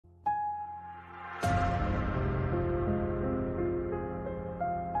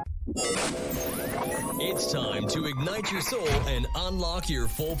It's time to ignite your soul and unlock your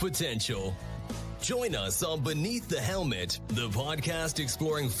full potential. Join us on Beneath the Helmet, the podcast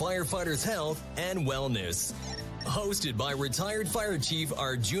exploring firefighters' health and wellness. Hosted by retired Fire Chief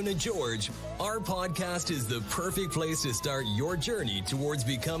Arjuna George, our podcast is the perfect place to start your journey towards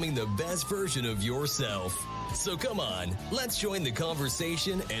becoming the best version of yourself. So come on, let's join the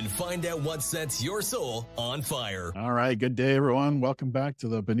conversation and find out what sets your soul on fire. All right, good day, everyone. Welcome back to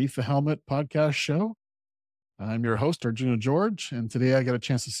the Beneath the Helmet podcast show. I'm your host, Arjuna George, and today I got a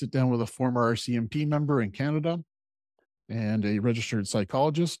chance to sit down with a former RCMP member in Canada and a registered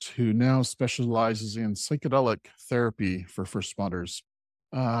psychologist who now specializes in psychedelic therapy for first responders.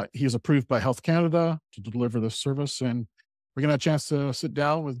 He is approved by Health Canada to deliver this service, and we're going to have a chance to sit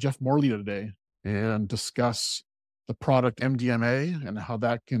down with Jeff Morley today and discuss the product MDMA and how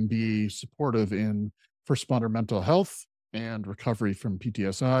that can be supportive in first responder mental health and recovery from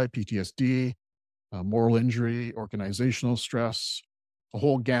PTSD, moral injury, organizational stress, a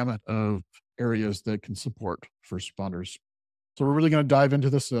whole gamut of areas that can support first responders. So we're really going to dive into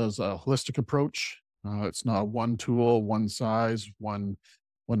this as a holistic approach. It's not one tool, one size, one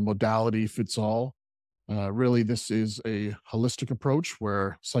modality fits all. Really, this is a holistic approach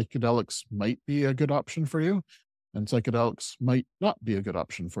where psychedelics might be a good option for you and psychedelics might not be a good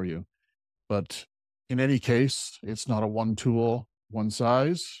option for you. But in any case, it's not a one tool, one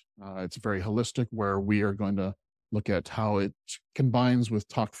size. It's very holistic where we are going to look at how it combines with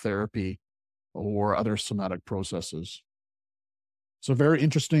talk therapy or other somatic processes. So very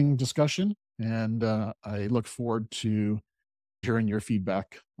interesting discussion, and I look forward to hearing your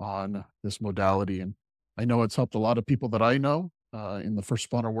feedback on this modality. And I know it's helped a lot of people that I know in the first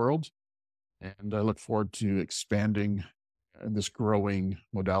responder world, and I look forward to expanding this growing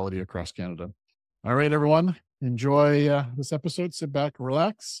modality across Canada. All right, everyone, enjoy this episode. Sit back,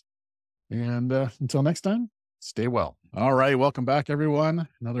 relax, and until next time, stay well. All right, welcome back, everyone.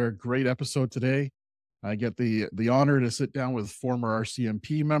 Another great episode today. I get the honor to sit down with former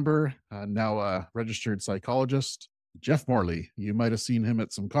RCMP member, now a registered psychologist, Jeff Morley. You might have seen him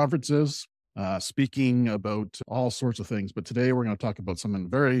at some conferences, speaking about all sorts of things. But today we're going to talk about something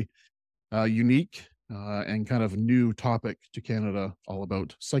very unique and kind of new topic to Canada, all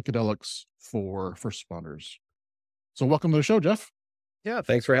about psychedelics for first responders. So welcome to the show, Jeff. Yeah,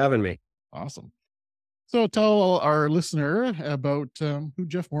 thanks for having me. Awesome. So tell our listener about who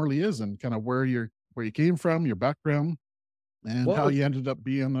Jeff Morley is and kind of where you came from, your background, and how you ended up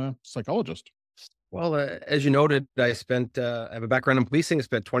being a psychologist. Well, as you noted, I have a background in policing. I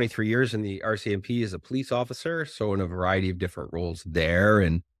spent 23 years in the RCMP as a police officer, so in a variety of different roles there,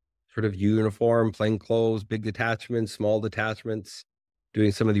 and sort of uniform, plain clothes, big detachments, small detachments,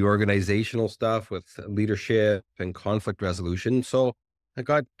 doing some of the organizational stuff with leadership and conflict resolution. So I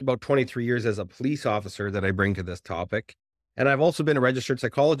got about 23 years as a police officer that I bring to this topic. And I've also been a registered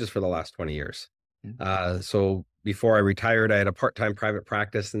psychologist for the last 20 years. So before I retired, I had a part-time private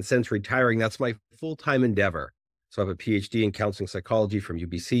practice. And since retiring, that's my full-time endeavor. So I have a PhD in counseling psychology from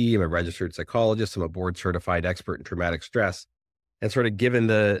UBC. I'm a registered psychologist. I'm a board-certified expert in traumatic stress. And sort of given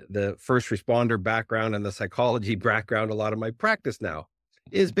the first responder background and the psychology background, a lot of my practice now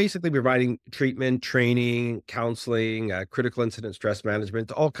is basically providing treatment, training, counseling, critical incident stress management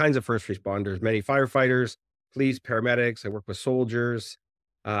to all kinds of first responders, many firefighters, police, paramedics. I work with soldiers,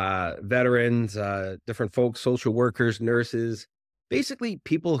 veterans, different folks, social workers, nurses, basically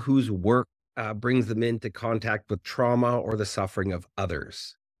people whose work brings them into contact with trauma or the suffering of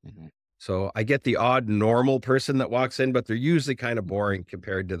others. Mm-hmm. So I get the odd normal person that walks in, but they're usually kind of boring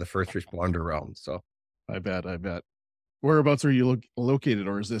compared to the first responder realm. So I bet. Whereabouts are you located,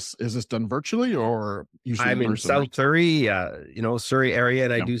 or is this done virtually or usually? I'm in South Surrey, Surrey area,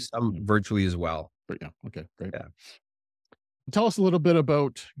 and I do some virtually as well. But yeah. Okay, great. Yeah. Tell us a little bit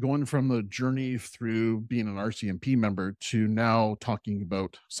about going from the journey through being an RCMP member to now talking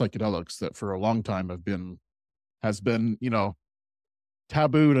about psychedelics that for a long time has been,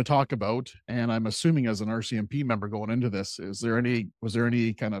 taboo to talk about. And I'm assuming as an RCMP member going into this, was there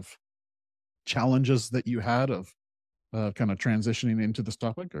any kind of challenges that you had of kind of transitioning into this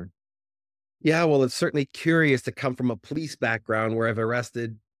topic? Or yeah, well, it's certainly curious to come from a police background where I've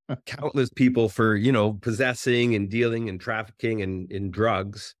arrested countless people for, possessing and dealing and trafficking in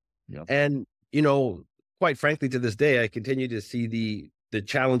drugs. Yep. And, quite frankly, to this day, I continue to see the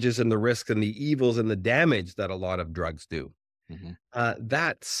challenges and the risks and the evils and the damage that a lot of drugs do. Mm-hmm.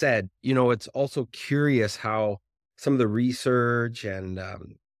 That said, it's also curious how some of the research and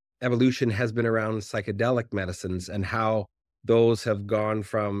evolution has been around psychedelic medicines and how those have gone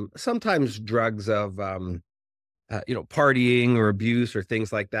from sometimes drugs of partying or abuse or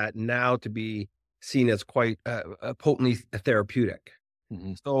things like that, now to be seen as quite potently therapeutic.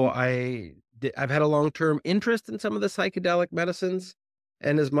 Mhm. So I've had a long-term interest in some of the psychedelic medicines,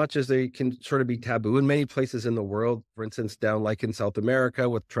 and as much as they can sort of be taboo in many places in the world, for instance, down like in South America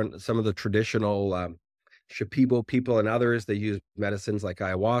with some of the traditional Shipibo people and others, they use medicines like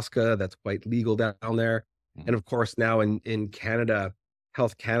ayahuasca. That's quite legal down there. Mhm. And of course, now in Canada,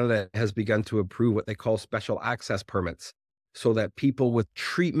 Health Canada has begun to approve what they call special access permits, so that people with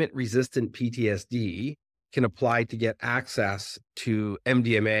treatment-resistant PTSD can apply to get access to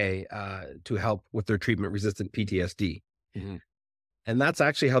MDMA to help with their treatment-resistant PTSD. Mhm. And that's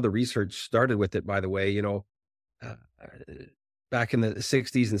actually how the research started with it, by the way. Uh, Back in the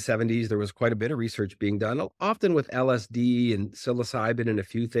 60s and 70s, there was quite a bit of research being done, often with LSD and psilocybin and a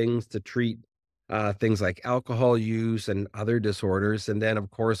few things to treat things like alcohol use and other disorders. And then, of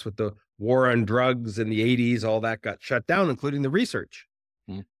course, with the war on drugs in the 80s, all that got shut down, including the research.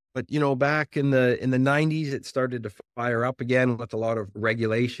 Mhm. But back in the 90s, it started to fire up again with a lot of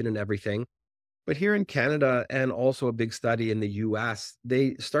regulation and everything. But here in Canada, and also a big study in the US,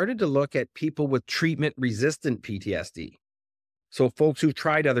 they started to look at people with treatment-resistant PTSD. So folks who've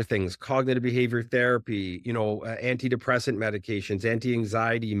tried other things, cognitive behavior therapy, antidepressant medications,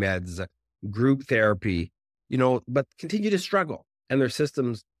 anti-anxiety meds, group therapy, but continue to struggle, and their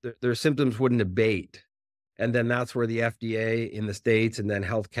symptoms wouldn't abate. And then that's where the FDA in the States and then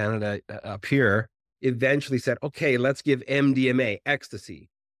Health Canada up here eventually said, okay, let's give MDMA, ecstasy,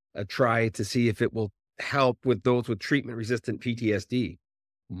 a try to see if it will help with those with treatment-resistant PTSD.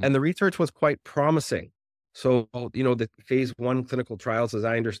 Mhm. And the research was quite promising. So, the phase 1 clinical trials, as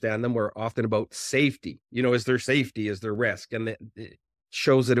I understand them, were often about safety. Is there safety? Is there risk? And it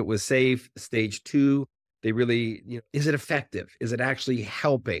shows that it was safe. Stage 2, they really, is it effective? Is it actually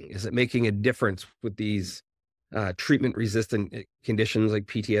helping? Is it making a difference with these treatment-resistant conditions like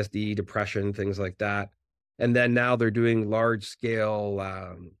PTSD, depression, things like that? And then now they're doing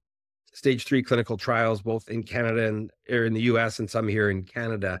large-scale stage 3 clinical trials, both in Canada or in the US and some here in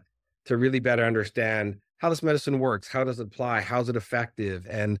Canada, to really better understand how this medicine works, how does it apply, how's it effective?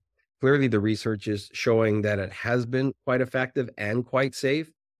 And clearly the research is showing that it has been quite effective and quite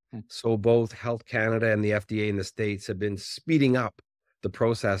safe. Hmm. So both Health Canada and the FDA in the States have been speeding up the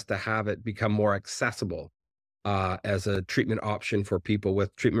process to have it become more accessible as a treatment option for people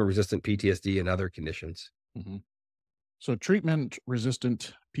with treatment-resistant PTSD and other conditions. Mhm. So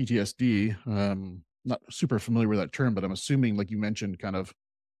treatment-resistant PTSD, not super familiar with that term, but I'm assuming, like you mentioned, kind of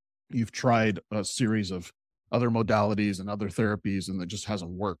you've tried a series of other modalities and other therapies, and it just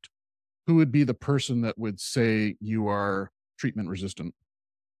hasn't worked. Who would be the person that would say you are treatment resistant?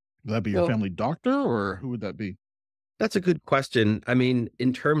 Would that be your Well, family doctor, or who would that be? that's a good question. I mean,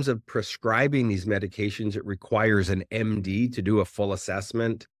 in terms of prescribing these medications, it requires an MD to do a full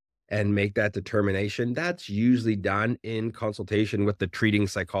assessment and make that determination. That's usually done in consultation with the treating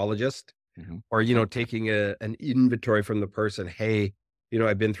psychologist, Mhm. or, taking an inventory from the person. Hey,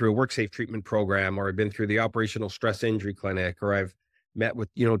 I've been through a WorkSafe treatment program, or I've been through the operational stress injury clinic, or I've met with,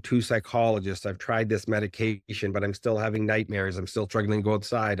 2 psychologists. I've tried this medication, but I'm still having nightmares. I'm still struggling to go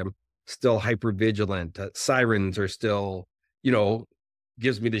outside. I'm still hypervigilant. Sirens are still, you know,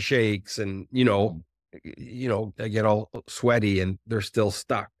 gives me the shakes, and, Mhm. I get all sweaty and they're still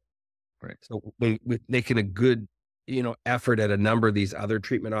stuck. Right. So when with making a good, effort at a number of these other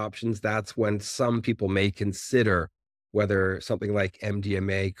treatment options, that's when some people may consider whether something like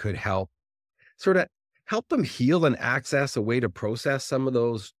MDMA could sort of help them heal and access a way to process some of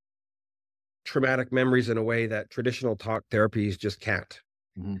those traumatic memories in a way that traditional talk therapies just can't.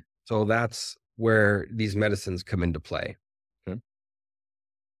 Mhm. So that's where these medicines come into play. Okay.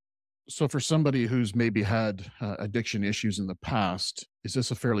 So for somebody who's maybe had addiction issues in the past, is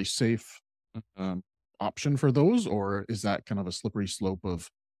this a fairly safe um, option for those, or is that kind of a slippery slope of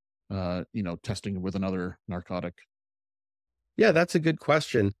testing with another narcotic? Yeah, that's a good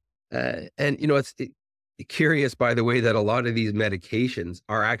question. And it's curious, by the way, that a lot of these medications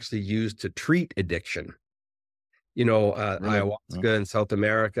are actually used to treat addiction. Really? Yeah. Ayahuasca in South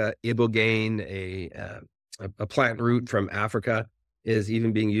America, ibogaine, a plant root from Africa, is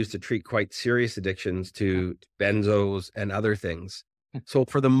even being used to treat quite serious addictions to benzos and other things. Hmm. So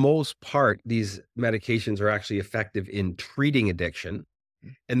for the most part, these medications are actually effective in treating addiction.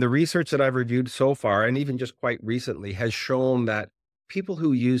 And the research that I've reviewed so far, and even just quite recently, has shown that people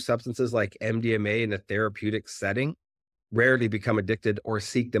who use substances like MDMA in a therapeutic setting rarely become addicted or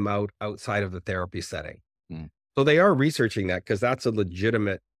seek them out outside of the therapy setting. Hmm. So they are researching that, because that's a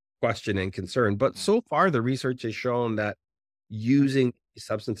legitimate question and concern. But so far, the research has shown that using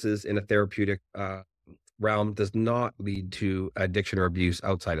substances in a therapeutic realm does not lead to addiction or abuse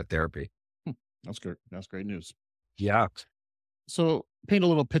outside of therapy. That's good. That's great news. Yeah. So paint a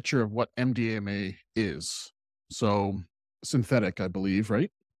little picture of what MDMA is. So synthetic, I believe,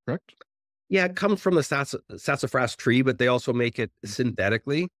 right? Correct? Yeah, it comes from the sassafras tree, but they also make it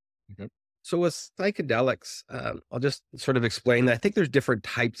synthetically. Okay. So with psychedelics, I'll just sort of explain that I think there's different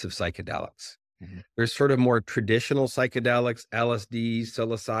types of psychedelics. There's sort of more traditional psychedelics, LSD,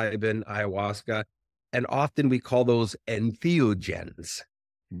 psilocybin, ayahuasca, and often we call those entheogens.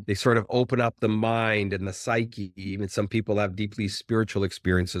 They sort of open up the mind and the psyche. Even some people have deeply spiritual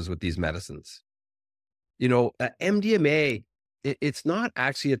experiences with these medicines. MDMA, it's not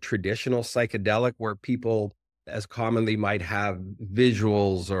actually a traditional psychedelic where people as commonly might have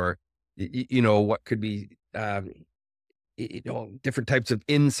visuals or, what could be, different types of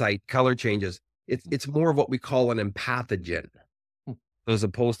insight, color changes. It's more of what we call an empathogen. As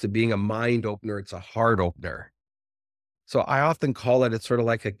opposed to being a mind opener, it's a heart opener. So I often call it's sort of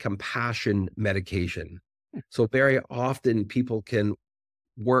like a compassion medication. So very often people can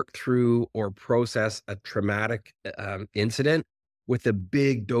work through or process a traumatic incident with a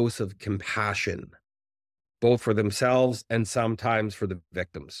big dose of compassion, both for themselves and sometimes for the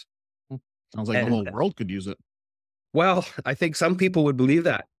victims. Sounds like the whole world could use it. Well, I think some people would believe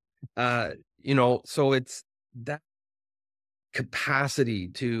that. So it's that capacity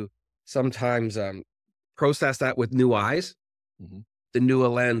to sometimes process that with new eyes, the newer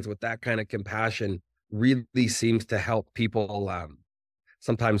lens with that kind of compassion really seems to help people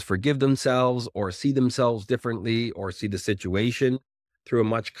sometimes forgive themselves or see themselves differently or see the situation through a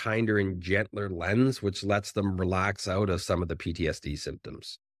much kinder and gentler lens, which lets them relax out of some of the PTSD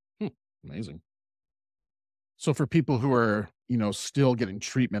symptoms. Amazing. So for people who are, still getting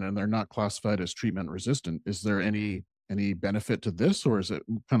treatment and they're not classified as treatment resistant, is there any benefit to this, or is it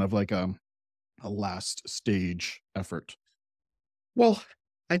kind of like a last stage effort? Well,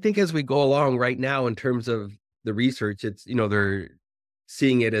 I think as we go along right now, in terms of the research, it's, they're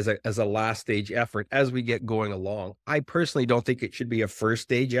seeing it as a last stage effort as we get going along. I personally don't think it should be a first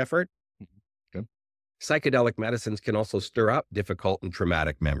stage effort. Okay. Psychedelic medicines can also stir up difficult and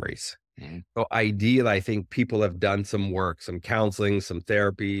traumatic memories. So ideally, I think people have done some work, some counseling, some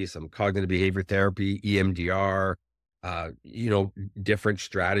therapy, some cognitive behavior therapy, EMDR, different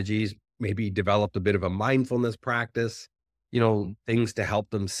strategies, maybe developed a bit of a mindfulness practice, things to help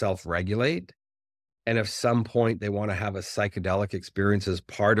them self-regulate. And if some point they want to have a psychedelic experience as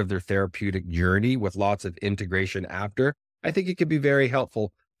part of their therapeutic journey with lots of integration after, I think it could be very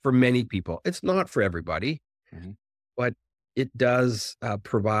helpful for many people. It's not for everybody, but it does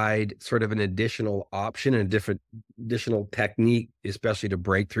provide sort of an additional option and a different additional technique, especially to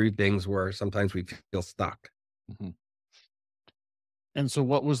break through things where sometimes we feel stuck. And so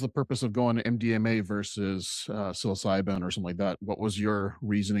what was the purpose of going to MDMA versus psilocybin or something like that? What was your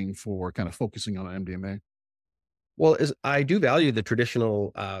reasoning for kind of focusing on MDMA? Well, I do value the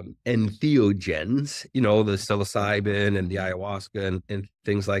traditional entheogens, the psilocybin and the ayahuasca and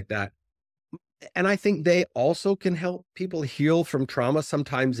things like that. And I think they also can help people heal from trauma,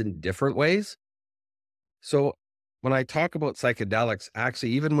 sometimes in different ways. So when I talk about psychedelics,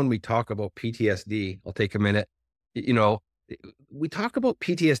 actually, even when we talk about PTSD, I'll take a minute, we talk about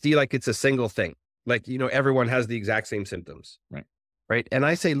PTSD like it's a single thing. Like, everyone has the exact same symptoms. Right. And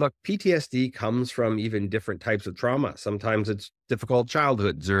I say, look, PTSD comes from even different types of trauma. Sometimes it's difficult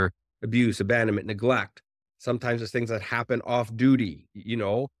childhoods or abuse, abandonment, neglect. Sometimes it's things that happen off duty,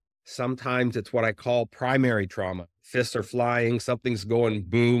 Sometimes it's what I call primary trauma. Fists are flying, something's going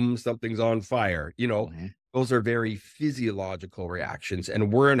boom, something's on fire. Those are very physiological reactions,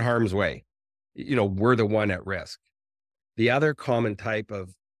 and we're in harm's way. We're the one at risk. The other common type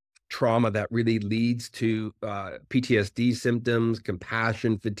of trauma that really leads to PTSD symptoms,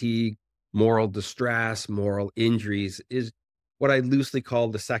 compassion fatigue, moral distress, moral injuries is what I loosely call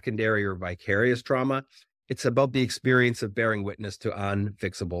the secondary or vicarious trauma. It's about the experience of bearing witness to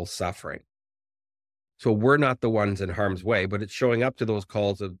unfixable suffering. So we're not the ones in harm's way, but it's showing up to those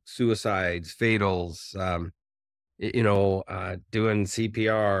calls of suicides, fatals, doing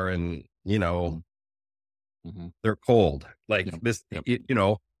CPR and, they're cold,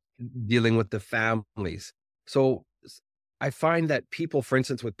 dealing with the families. So I find that people, for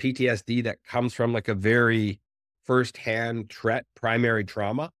instance, with PTSD that comes from like a very firsthand threat, primary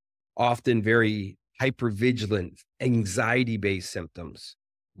trauma, often very hypervigilant, anxiety-based symptoms.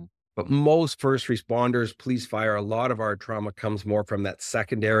 But most first responders, police, fire, a lot of our trauma comes more from that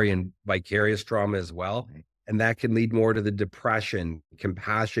secondary and vicarious trauma as well. And that can lead more to the depression,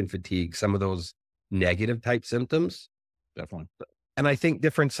 compassion fatigue, some of those negative type symptoms. Definitely. And I think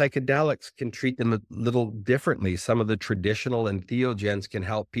different psychedelics can treat them a little differently. Some of the traditional entheogens can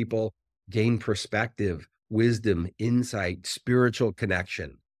help people gain perspective, wisdom, insight, spiritual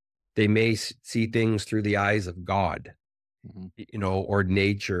connection. They may see things through the eyes of God, or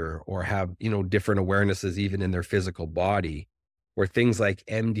nature, or have, different awarenesses even in their physical body, where things like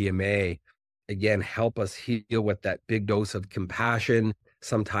MDMA, again, help us heal with that big dose of compassion,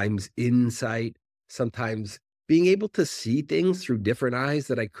 sometimes insight, sometimes being able to see things through different eyes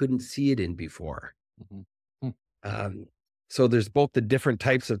that I couldn't see it in before. So there's both the different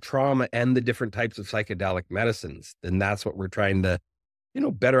types of trauma and the different types of psychedelic medicines. And that's what we're trying to,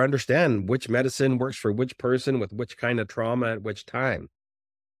 better understand which medicine works for which person with which kind of trauma at which time.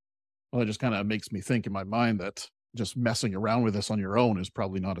 Well, it just kind of makes me think in my mind that just messing around with this on your own is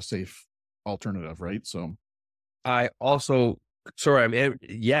probably not a safe alternative, right? So I also, sorry,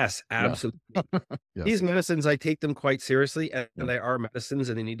 yes, absolutely. Yes. These medicines, I take them quite seriously, and they are medicines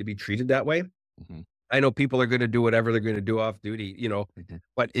and they need to be treated that way. I know people are going to do whatever they're going to do off duty,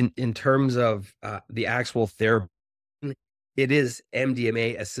 but in terms of the actual therapy, it is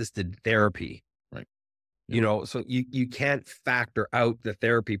MDMA assisted therapy, right? So you can't factor out the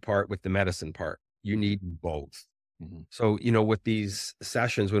therapy part with the medicine part. You need both. So, with these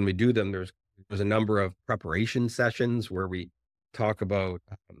sessions, when we do them, there's a number of preparation sessions where we talk about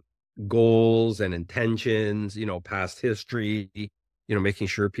goals and intentions, past history, making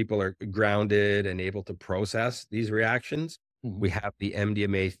sure people are grounded and able to process these reactions. We have the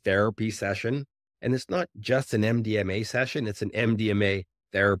MDMA therapy session, and it's not just an MDMA session, it's an MDMA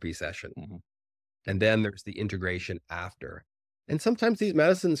therapy session. And then there's the integration after. And sometimes these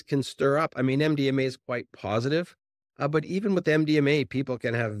medicines can stir up. I mean, MDMA is quite positive, but even with MDMA, people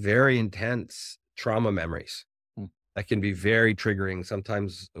can have very intense trauma memories that can be very triggering,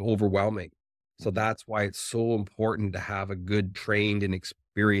 sometimes overwhelming. So that's why it's so important to have a good trained and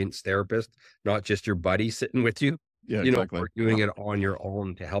experienced therapist, not just your buddy sitting with you, Exactly. or doing it on your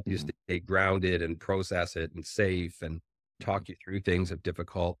own to help you stay grounded and process it and safe and talk you through things if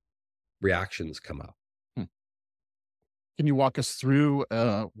difficult reactions come up. Can you walk us through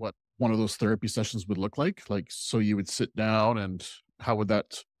what one of those therapy sessions would look like? Like, so you would sit down, and how would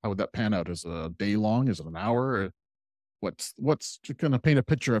that pan out? Is it a day long? Is it an hour? Or what's going to paint a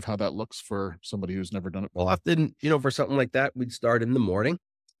picture of how that looks for somebody who's never done it? Well, often, for something like that, we'd start in the morning.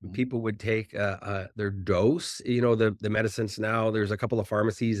 People would take their dose. The medicines now, there's a couple of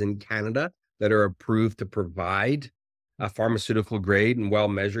pharmacies in Canada that are approved to provide a pharmaceutical grade and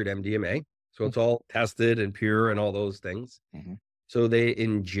well-measured MDMA. So it's all tested and pure and all those things. So they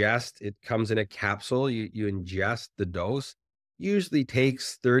ingest, it comes in a capsule. You ingest the dose. Usually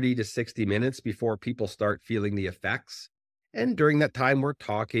takes 30 to 60 minutes before people start feeling the effects. And during that time, we're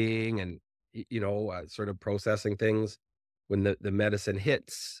talking and, sort of processing things. When the medicine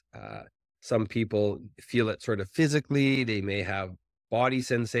hits, some people feel it sort of physically. They may have body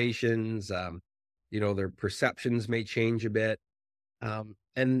sensations. Their perceptions may change a bit.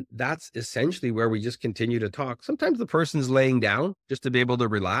 And that's essentially where we just continue to talk. Sometimes the person's laying down just to be able to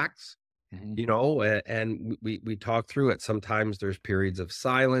relax, and we talk through it. Sometimes there's periods of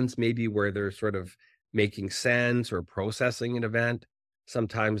silence, maybe where they're sort of making sense or processing an event.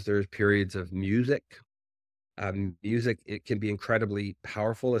 Sometimes there's periods of music. Music, it can be incredibly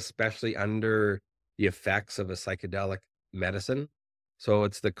powerful, especially under the effects of a psychedelic medicine. So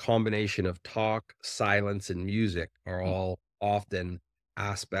it's the combination of talk, silence, and music are all often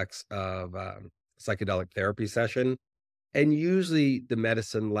aspects of psychedelic therapy session. And usually the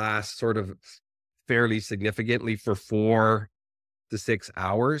medicine lasts sort of fairly significantly for 4 to 6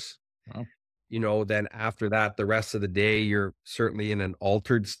 hours. Wow. Then after that, the rest of the day, you're certainly in an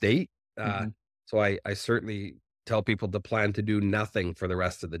altered state. So I certainly tell people to plan to do nothing for the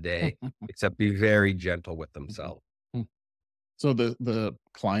rest of the day, except be very gentle with themselves. So the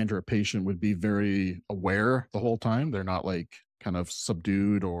client or a patient would be very aware the whole time. They're not like kind of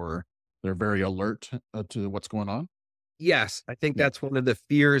subdued, or they're very alert to what's going on. Yes, I think that's one of the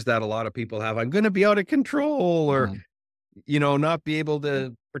fears that a lot of people have. I'm going to be out of control, or, not be able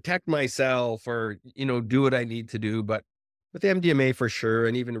to protect myself, or, do what I need to do. But with MDMA for sure,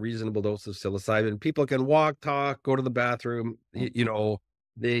 and even a reasonable dose of psilocybin, people can walk, talk, go to the bathroom. We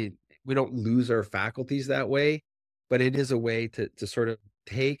don't lose our faculties that way, but it is a way to sort of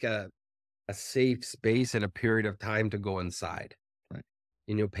take a safe space and a period of time to go inside.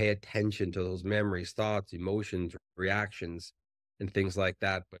 Right. Pay attention to those memories, thoughts, emotions, reactions, and things like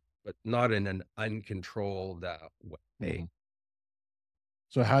that, but not in an uncontrolled way.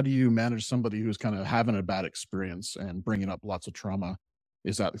 So how do you manage somebody who's kind of having a bad experience and bringing up lots of trauma?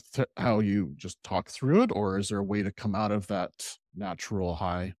 Is that how you just talk through it, or is there a way to come out of that natural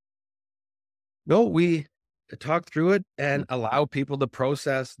high? No, we talk through it and allow people to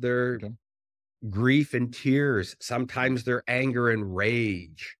process their Okay. grief and tears, sometimes their anger and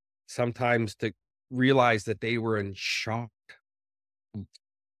rage, sometimes to realize that they were in shock. Mm.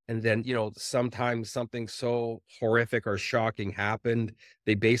 And then, sometimes something so horrific or shocking happened,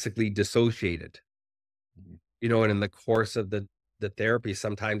 they basically dissociated. Mhm. And in the course of the therapy,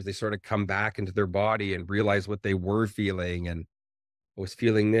 sometimes they sort of come back into their body and realize what they were feeling. And I was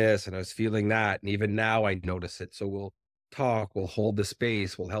feeling this and I was feeling that. And even now I notice it. So we'll talk, we'll hold the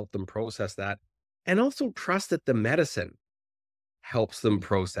space, we'll help them process that. And also trust that the medicine helps them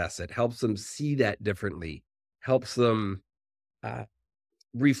process it, helps them see that differently, helps them uh,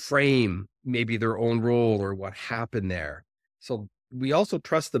 reframe maybe their own role or what happened there. So we also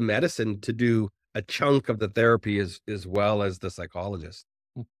trust the medicine to do a chunk of the therapy as well as the psychologist.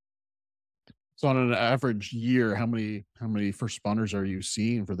 Mm. So on an average year, how many first responders are you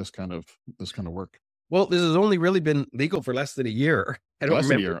seeing for this kind of work? Well, this has only really been legal for less than a year. I don't Less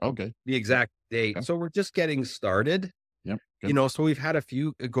than a remember year. Okay. the exact date. Okay. So we're just getting started. Yep. Good. So we've had a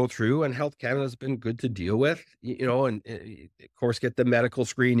few go through, and Health Canada's been good to deal with, and of course get the medical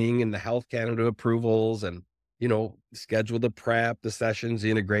screening and the Health Canada approvals and, schedule the prep, the sessions,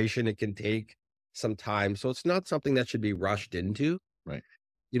 the integration. It can take some time. So it's not something that should be rushed into. Right.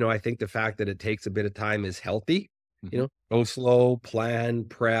 I think the fact that it takes a bit of time is healthy, Mhm. go slow, plan,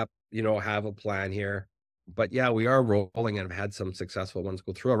 prep, have a plan here. But yeah, we are rolling and have had some successful ones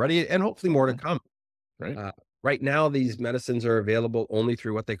go through already and hopefully more to come. Right. Uh, right now, these medicines are available only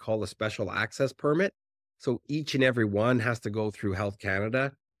through what they call a special access permit. So each and every one has to go through Health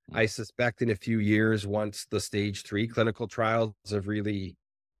Canada. Mm. I suspect in a few years, once the stage 3 clinical trials have really,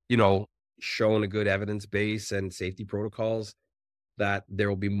 shown a good evidence base and safety protocols, that there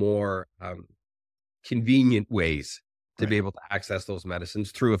will be more convenient ways to be Right. able to access those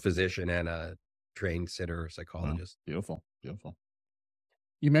medicines through a physician and a trained sitter or Wow. psychologist. Beautiful. Beautiful.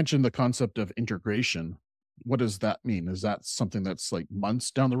 You mentioned the concept of integration. What does that mean? Is that something that's like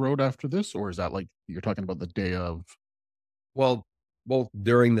months down the road after this, or is that like you're talking about the day of? Well, both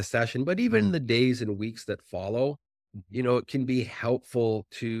during the session, but even the days and weeks that follow, Mhm. it can be helpful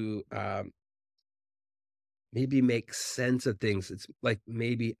to maybe make sense of things. It's like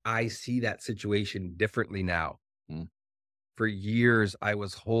maybe I see that situation differently now. Mm. For years, I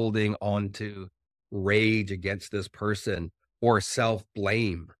was holding on to rage against this person or self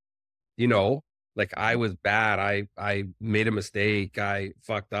blame, like I Mhm. was bad. I made a mistake. I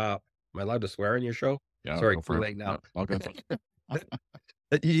fucked up. Am I allowed to swear on your show? Yeah, Sorry, go too for it. late Yeah, now. all good.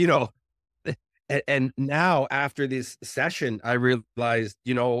 you know, and now after this session, I realized,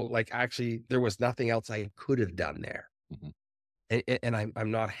 like actually there was nothing else I could have done there. Mhm. And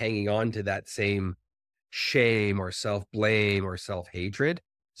I'm not hanging on to that same shame or self blame or self hatred.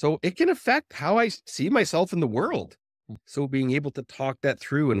 So it can affect how I see myself in the world. Mm. So being able to talk that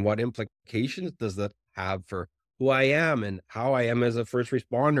through and what implications does that have for who I am and how I am as a first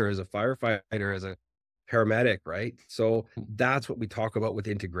responder, as a firefighter, as a paramedic, right? So Mm. that's what we talk about with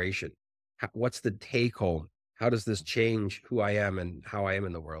integration. What's the take home? How does this change who I am and how I am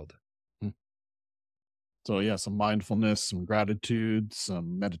in the world? Mm. So yeah, some mindfulness, some gratitude,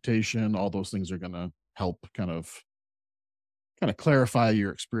 some meditation, all those things are gonna help kind of clarify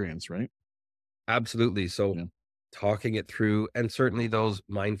your experience, right? Absolutely. So Yeah. talking it through, and certainly those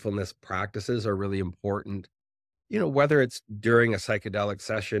mindfulness practices are really important, whether it's during a psychedelic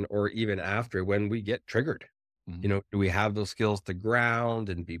session or even after when we get triggered. Mhm. Do we have those skills to ground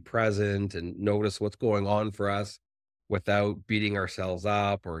and be present and notice what's going on for us without beating ourselves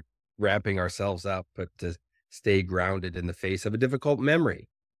up or ramping ourselves up, but to stay grounded in the face of a difficult memory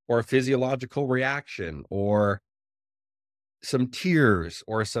or a physiological reaction or some tears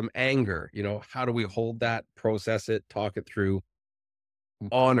or some anger? How do we hold that, process it, talk it through, Mm.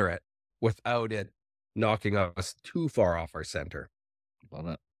 honor it without it knocking us too far off our center? Love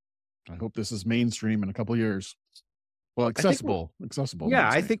it. I hope this is mainstream in a couple years. Well, I think accessible Yeah,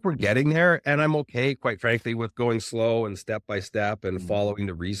 I mainstream. think we're getting there, and I'm okay, quite frankly, with going slow and step by step and Mhm. following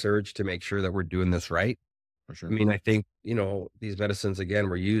the research to make sure that we're doing this right. For I sure. mean, I think, these medicines again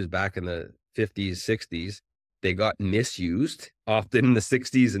were used back in the 50s, 60s. They got misused often in the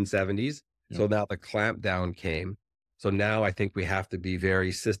 60s and 70s. Yep. So now the clampdown came. So now I think we have to be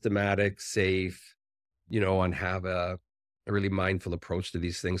very systematic, safe, and have a really mindful approach to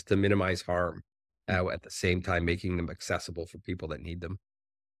these things to minimize harm, Mm. at the same time making them accessible for people that need them.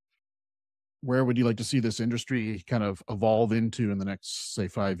 Where would you like to see this industry kind of evolve into in the next, say,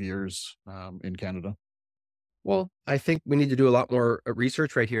 5 years in Canada? Well, I think we need to do a lot more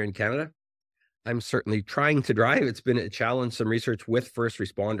research right here in Canada. I'm certainly trying to drive. It's been a challenge, some research with first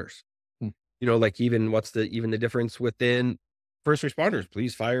responders. Hmm. Like even what's the difference within first responders,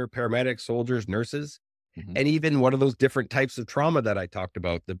 police, fire, paramedics, soldiers, nurses, Mhm. and even what are those different types of trauma that I talked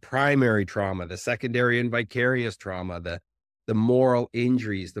about? The primary trauma, the secondary and vicarious trauma, the moral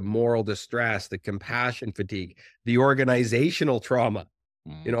injuries, the moral distress, the compassion fatigue, the organizational trauma,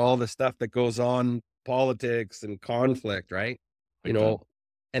 Mm. all the stuff that goes on, politics and conflict, right? You Big time. know,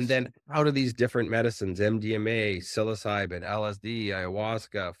 and then how do these different medicines, MDMA, psilocybin, LSD,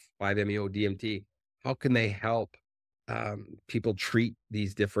 ayahuasca, 5-MeO, DMT, how can they help people treat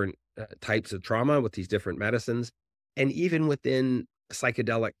these different types of trauma with these different medicines? And even within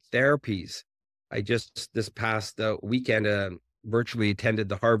psychedelic therapies, I just this past weekend virtually attended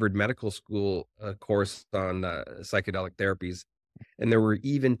the Harvard Medical School course on psychedelic therapies. And they were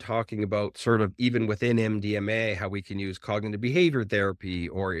even talking about sort of even within MDMA, how we can use cognitive behavior therapy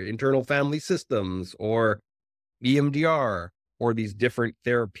or internal family systems or EMDR or these different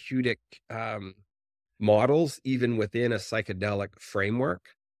therapeutic models, even within a psychedelic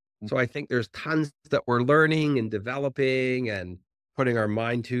framework. Mm. So I think there's tons that we're learning and developing and putting our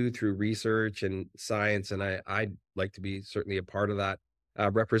mind to through research and science. And I'd like to be certainly a part of that,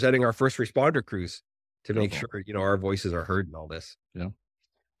 representing our first responder crews to make Beautiful. sure, our voices are heard in all this. Yeah.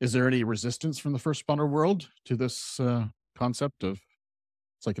 Is there any resistance from the first responder world to this concept of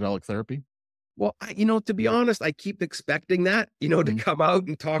psychedelic therapy? Well, to be honest, I keep expecting that, to Mm. come out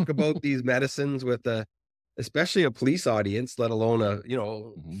and talk about these medicines with especially a police audience, let alone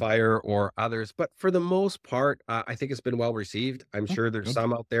Mhm. fire or others. But for the most part, I think it's been well received. I'm Oh, sure there's good.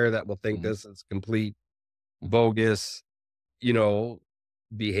 some out there that will think Mhm. this is complete Mhm. bogus, you know,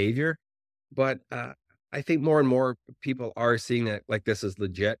 behavior. But I think more and more people are seeing that like this is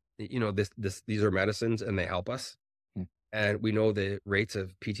legit. These are medicines and they help us. Mm. And we know the rates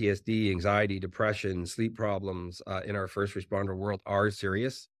of PTSD, anxiety, depression, sleep problems in our first responder world are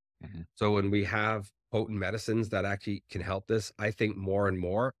serious. Mhm. So when we have potent medicines that actually can help this, I think more and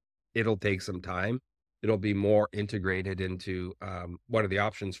more, it'll take some time. It'll be more integrated into what are the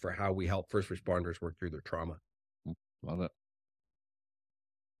options for how we help first responders work through their trauma. Mm. Love it.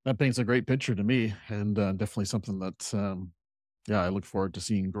 That paints a great picture to me, and definitely something that, yeah, I look forward to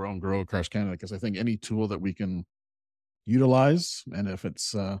seeing grow and grow across Canada because I think any tool that we can utilize, and if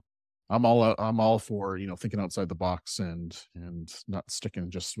it's, I'm all for thinking outside the box and not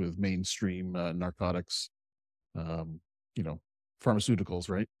sticking just with mainstream narcotics, um, you know, pharmaceuticals,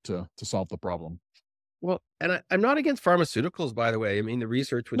 right, to solve the problem. Well, and I'm not against pharmaceuticals, by the way. I mean, the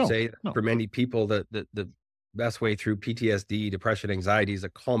research would No, say that no, for many people, the best way through PTSD, depression, anxiety is a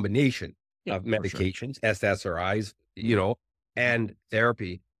combination yeah, of for sure. medications, SSRIs, Mm. Mhm. and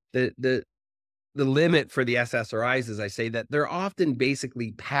therapy. The limit for the SSRIs is I say that they're often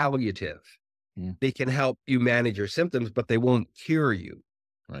basically palliative. Mm. They can help you manage your symptoms, but they won't cure you.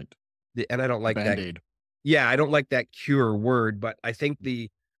 Right, And I don't a like band that. aid. Yeah, I don't like that cure word, but I think the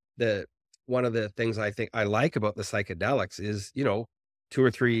one of the things I think I like about the psychedelics is, 2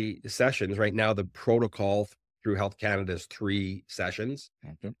 or 3 sessions. Right now, the protocol through Health Canada is 3 sessions.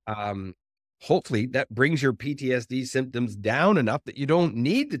 Okay. Um, Hopefully that brings your PTSD symptoms down enough that you don't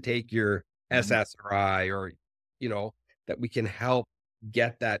need to take your Mhm. SSRI or, you know, that we can help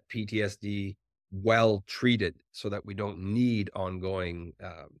get that PTSD well treated so that we don't need ongoing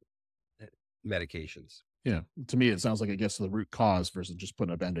eh, medications. Yeah, to me, it sounds like it gets to the root cause versus just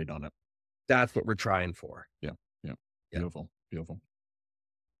putting a band aid on it. That's what we're trying for. Yeah, yeah, Yeah. beautiful, beautiful.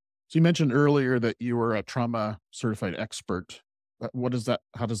 So you mentioned earlier that you were a trauma certified expert. What is that?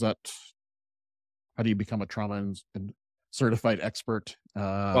 How does that? How do you become a trauma and certified expert?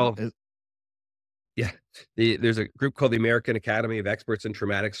 Well, yeah, there's a group called the American Academy of Experts in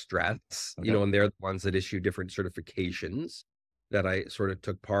Traumatic Stress, Okay. and they're the ones that issue different certifications that I sort of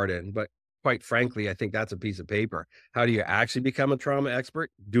took part in. But quite frankly, I think that's a piece of paper. How do you actually become a trauma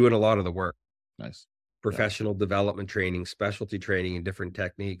expert? Doing a lot of the work, Nice. Yeah. professional development training, specialty training, and different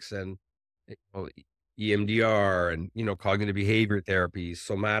techniques, and EMDR and cognitive behavior therapy,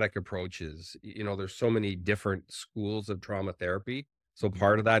 somatic approaches. There's so many different schools of trauma therapy. So Mhm.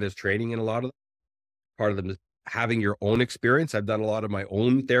 part of that is training in a lot of part of them is having your own experience. I've done a lot of my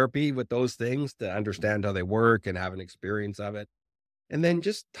own therapy with those things to understand how they work and have an experience of it. And then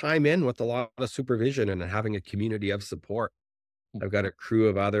just time in with a lot of supervision and having a community of support. Mm. I've got a crew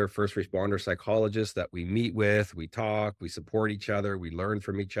of other first responder psychologists that we meet with, we talk, we support each other, we learn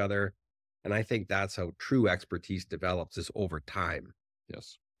from each other. And I think that's how true expertise develops is over time.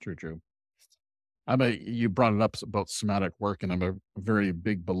 Yes. True. True. You brought it up about somatic work, and I'm a very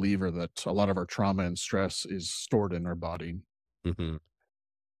big believer that a lot of our trauma and stress is stored in our body. Mhm.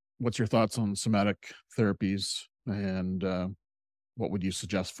 What's your thoughts on somatic therapies, and what would you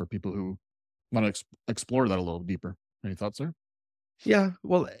suggest for people who want to explore that a little deeper? Any thoughts there? Yeah,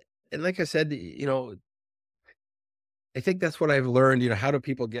 well, and like I said, I think that's what I've learned, how do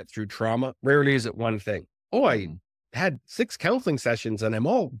people get through trauma? Rarely is it one thing. Oh, I Mhm. had 6 counseling sessions and I'm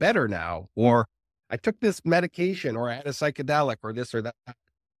all better now, or I took this medication, or I had a psychedelic, or this or that.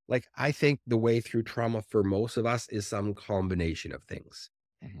 Like, I think the way through trauma for most of us is some combination of things.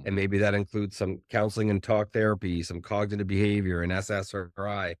 Mhm. And maybe that includes some counseling and talk therapy, some cognitive behavior, an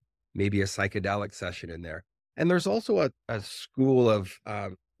SSRI, maybe a psychedelic session in there. And there's also a school of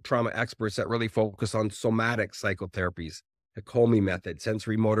trauma experts that really focus on somatic psychotherapies, the Comey method,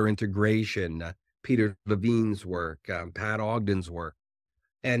 sensory motor integration, Peter Levine's work, Pat Ogden's work.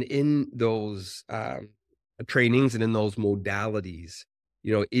 And in those trainings and in those modalities,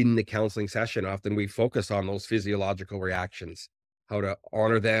 in the counseling session, often we focus on those physiological reactions, how to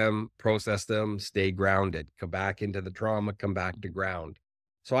honor them, process them, stay grounded, come back into the trauma, come back to ground.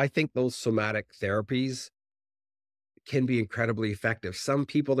 So I think those somatic therapies can be incredibly effective. Some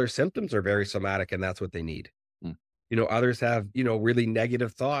people, their symptoms are very somatic and that's what they need. Mm. Others have, really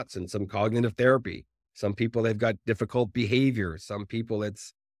negative thoughts and some cognitive therapy. Some people, they've got difficult behavior. Some people,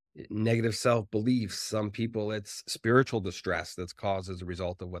 it's negative self-beliefs. Some people, it's spiritual distress that's caused as a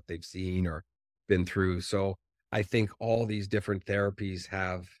result of what they've seen or been through. So I think all these different therapies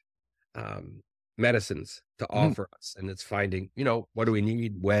have medicines to Mhm. offer us. And it's finding, what do we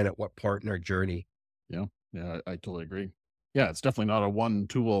need, when, at what part in our journey. Yeah, yeah, I totally agree. Yeah, it's definitely not a one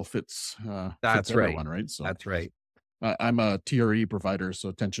tool fits That's right. everyone, right? So That's right. I'm a TRE provider, so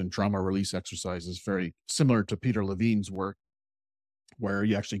attention trauma release exercise is very similar to Peter Levine's work, where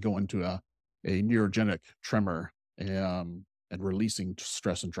you actually go into a neurogenic tremor, and releasing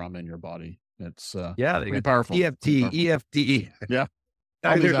stress and trauma in your body. It's Yeah, they pretty got powerful. Pretty EFT, powerful. EFT. Yeah,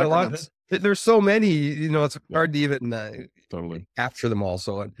 all these There's a lot. acronyms. There's so many, it's Yeah, hard to even totally. capture them all.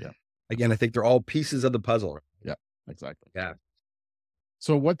 So Yeah, again, I think they're all pieces of the puzzle. yeah, exactly. Yeah.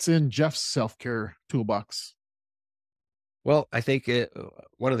 So, what's in Jeff's self care toolbox? Well, I think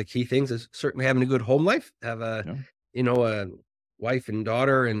one of the key things is certainly having a good home life, have Yeah. a wife and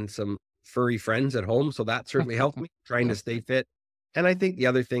daughter and some furry friends at home. So that certainly helped me trying Yeah. to stay fit. And I think the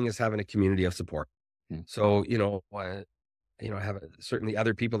other thing is having a community of support. Mm. So, I have certainly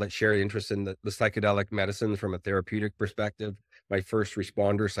other people that share interest in the psychedelic medicine from a therapeutic perspective, my first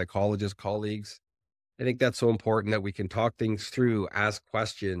responder psychologist colleagues. I think that's so important that we can talk things through, ask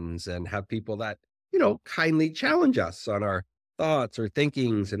questions, and have people that, kindly challenge us on our thoughts or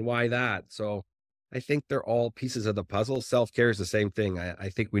thinkings and why that. So I think they're all pieces of the puzzle. Self care is the same thing. I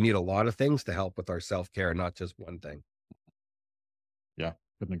think we need a lot of things to help with our self care, not just one thing. Yeah,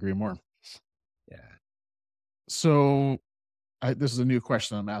 couldn't agree more. Yeah. So, this is a new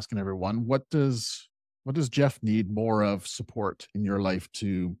question I'm asking everyone. What does Jeff need more of support in your life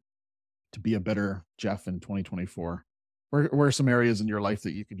to be a better Jeff in 2024? Where are some areas in your life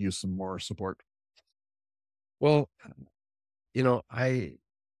that you could use some more support? Well,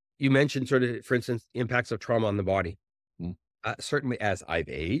 you mentioned sort of, for instance, impacts of trauma on the body. Mm. Certainly as I've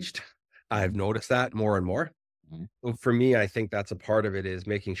aged, I've noticed that more and more. Mhm. Well, for me, I think that's a part of it is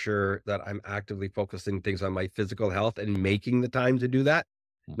making sure that I'm actively focusing things on my physical health and making the time to do that,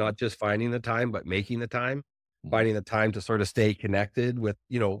 Mhm. not just finding the time, but making the time, Mhm. finding the time to sort of stay connected with,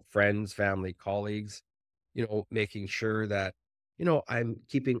 friends, family, colleagues, making sure that, I'm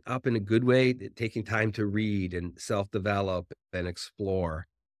keeping up in a good way, taking time to read and self-develop and explore.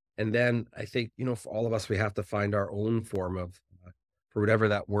 And then I think, for all of us, we have to find our own form of, for whatever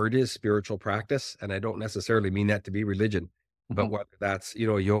that word is, spiritual practice. And I don't necessarily mean that to be religion, but Mhm. whether that's,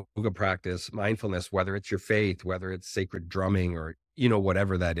 yoga practice, mindfulness, whether it's your faith, whether it's sacred drumming or,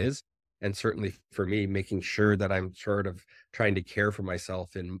 whatever that is. And certainly for me, making sure that I'm sort of trying to care for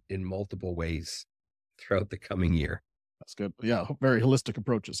myself in multiple ways throughout the coming year. That's good. Yeah, very holistic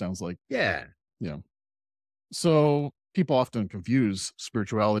approach, it sounds like. Yeah. Yeah. So, people often confuse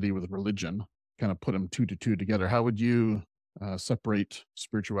spirituality with religion, kind of put them two to two together. How would you separate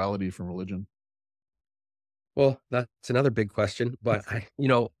spirituality from religion? Well, that's another big question, but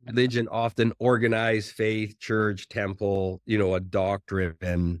religion often organized faith, church, temple, a doctrine,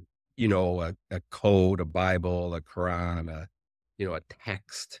 and, a code, a Bible, a Quran, a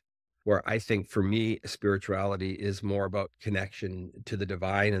text, where I think for me, spirituality is more about connection to the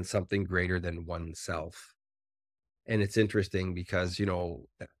divine and something greater than oneself. And it's interesting because,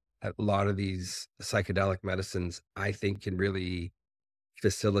 a lot of these psychedelic medicines, I think can really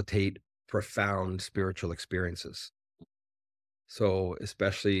facilitate profound spiritual experiences. So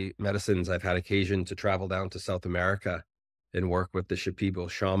especially medicines, I've had occasion to travel down to South America and work with the Shipibo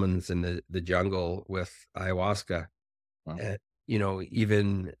shamans in the jungle with ayahuasca. Wow. And,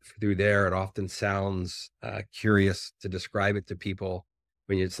 even through there, it often sounds curious to describe it to people.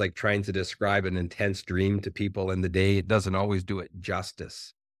 When it's like trying to describe an intense dream to people in the day, it doesn't always do it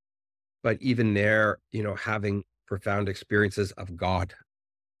justice. But even there, having profound experiences of God,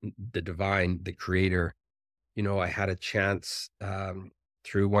 the divine, the creator. I had a chance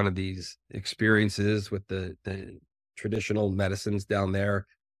through one of these experiences with the traditional medicines down there,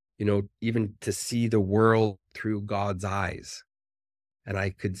 even to see the world through God's eyes. And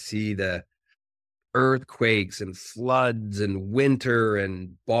I could see the earthquakes and floods and winter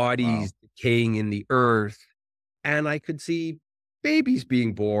and bodies decaying in the earth. And I could see babies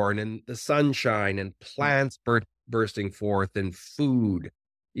being born and the sunshine and plants bursting forth and food,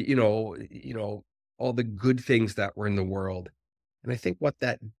 all the good things that were in the world. And I think what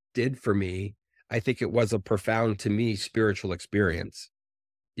that did for me, I think it was a profound, to me, spiritual experience,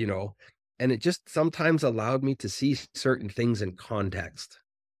 and it just sometimes allowed me to see certain things in context,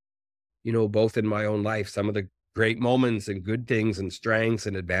 both in my own life, some of the great moments and good things and strengths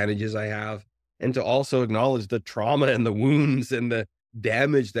and advantages I have, and to also acknowledge the trauma and the wounds and the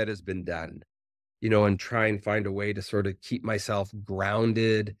damage that has been done, and try and find a way to sort of keep myself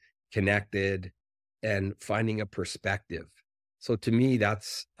grounded, connected, and finding a perspective. So to me,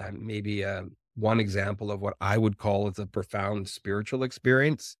 that's maybe one example of what I would call as a profound spiritual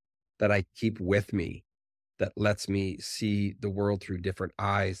experience that I keep with me, that lets me see the world through different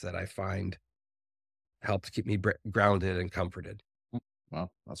eyes, that I find helps keep me grounded and comforted. Wow,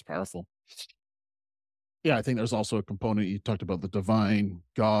 that's powerful. Yeah, I think there's also a component, you talked about the divine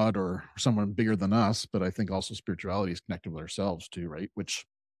God or someone bigger than us, but I think also spirituality is connected with ourselves too, right? Which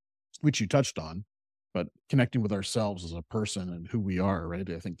you touched on, but connecting with ourselves as a person and who we are, right?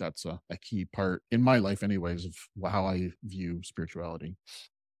 I think that's a key part in my life anyways of how I view spirituality.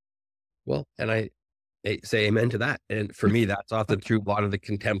 Well, and I say amen to that. And for me, that's often through a lot of the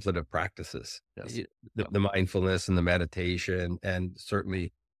contemplative practices, Yes. the mindfulness and the meditation, and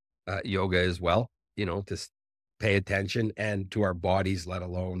certainly yoga as well, to pay attention and to our bodies, let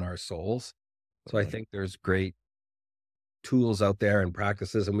alone our souls. So I think there's great tools out there and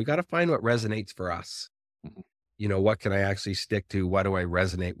practices, and we got to find what resonates for us. What can I actually stick to? What do I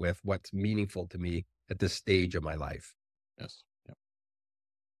resonate with? What's meaningful to me at this stage of my life? Yes. Yep.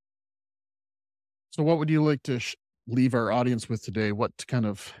 So what would you like to leave our audience with today? What kind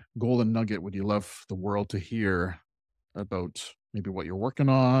of golden nugget would you love the world to hear about maybe what you're working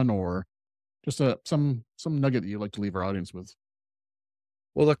on, or just some nugget that you'd like to leave our audience with?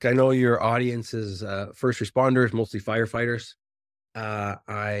 Well, look, I know your audience is first responders, mostly firefighters.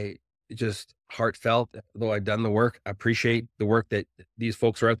 I just heartfelt, though I've done the work, appreciate the work that these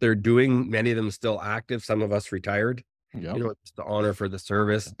folks are out there doing. Many of them still active. Some of us retired. Yeah. It's the honor for the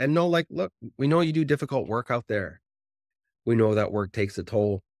service. And look, we know you do difficult work out there. We know that work takes a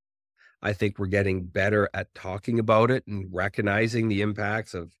toll. I think we're getting better at talking about it and recognizing the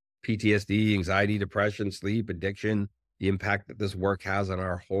impacts of PTSD, anxiety, depression, sleep, addiction, the impact that this work has on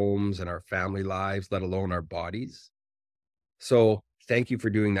our homes and our family lives, let alone our bodies. So thank you for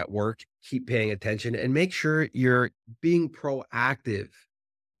doing that work. Keep paying attention and make sure you're being proactive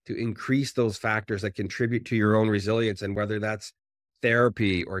to increase those factors that contribute to your own resilience. And whether that's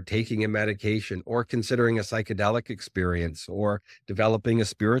therapy or taking a medication or considering a psychedelic experience or developing a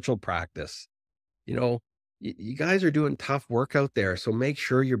spiritual practice, you guys are doing tough work out there. So make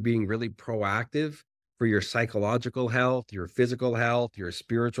sure you're being really proactive for your psychological health, your physical health, your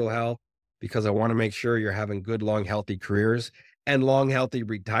spiritual health, because I want to make sure you're having good, long, healthy careers and long, healthy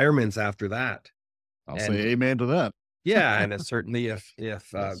retirements after that. I'll say amen to that. Yeah. And it's certainly if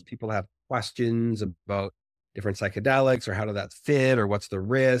yes, people have questions about different psychedelics or how does that fit or what's the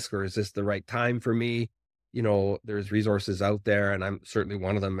risk or is this the right time for me? There's resources out there and I'm certainly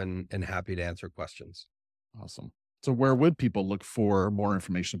one of them and happy to answer questions. Awesome. So where would people look for more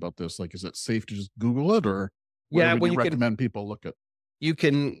information about this? Like, is it safe to just Google it, or where would you recommend people look at? You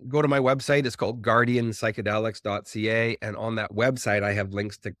can go to my website. It's called guardianpsychedelics.ca. And on that website, I have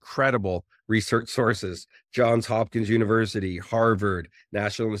links to credible research sources, Johns Hopkins University, Harvard,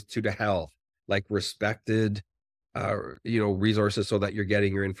 National Institute of Health, like respected, resources so that you're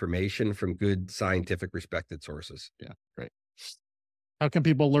getting your information from good scientific respected sources. Yeah. Great. How can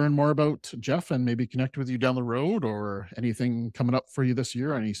people learn more about Jeff and maybe connect with you down the road, or anything coming up for you this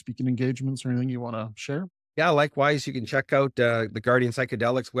year? Any speaking engagements or anything you want to share? Yeah, likewise, you can check out the Guardian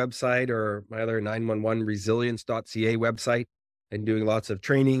Psychedelics website or my other 911resilience.ca website. and doing lots of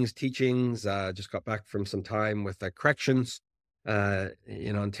trainings, teachings. Just got back from some time with corrections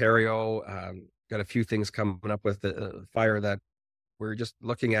in Ontario. Got a few things coming up with the fire that we're just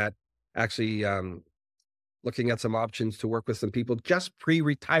looking at, actually looking at some options to work with some people just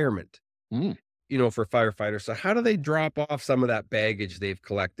pre-retirement, for firefighters. So how do they drop off some of that baggage they've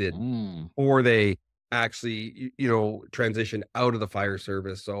collected, or they actually, transition out of the fire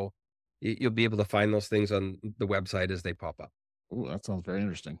service? So you'll be able to find those things on the website as they pop up. Oh, that sounds very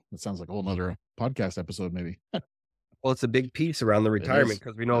interesting. That sounds like a whole nother podcast episode, maybe. Well, it's a big piece around the retirement,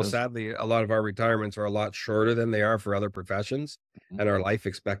 because we know, sadly, a lot of our retirements are a lot shorter than they are for other professions, and our life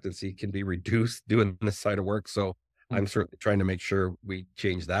expectancy can be reduced doing this side of work. So I'm certainly trying to make sure we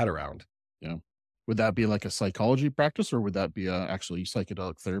change that around. Yeah. Would that be like a psychology practice, or would that be actually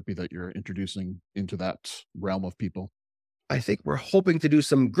psychedelic therapy that you're introducing into that realm of people? I think we're hoping to do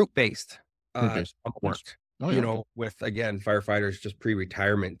some group-based work, with, again, firefighters just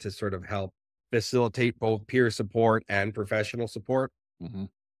pre-retirement, to sort of help facilitate both peer support and professional support,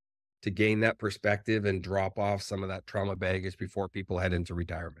 to gain that perspective and drop off some of that trauma baggage before people head into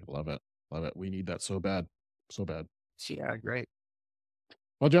retirement. Love it. Love it. We need that so bad. So bad. Yeah, great.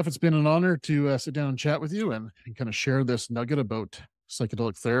 Well, Jeff, it's been an honor to sit down and chat with you and kind of share this nugget about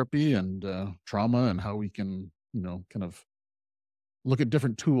psychedelic therapy and trauma, and how we can, kind of look at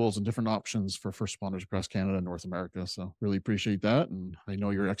different tools and different options for first responders across Canada and North America. So really appreciate that. And I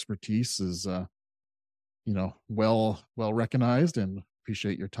know your expertise is, well recognized, and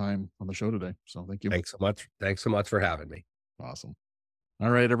appreciate your time on the show today. So thank you. Thanks so much. Thanks so much for having me. Awesome.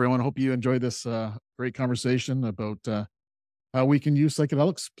 All right, everyone. Hope you enjoyed this great conversation about how we can use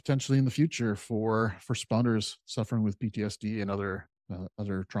psychedelics potentially in the future for first responders suffering with PTSD and other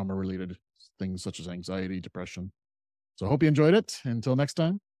trauma-related things such as anxiety, depression. So I hope you enjoyed it. Until next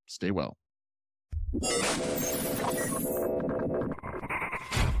time, stay well.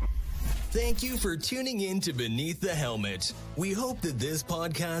 Thank you for tuning in to Beneath the Helmet. We hope that this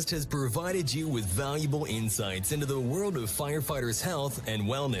podcast has provided you with valuable insights into the world of firefighters' health and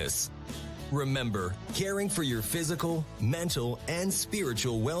wellness. Remember, caring for your physical, mental, and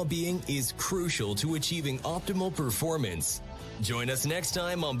spiritual well-being is crucial to achieving optimal performance. Join us next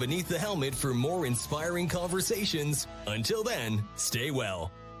time on Beneath the Helmet for more inspiring conversations. Until then, stay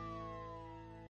well.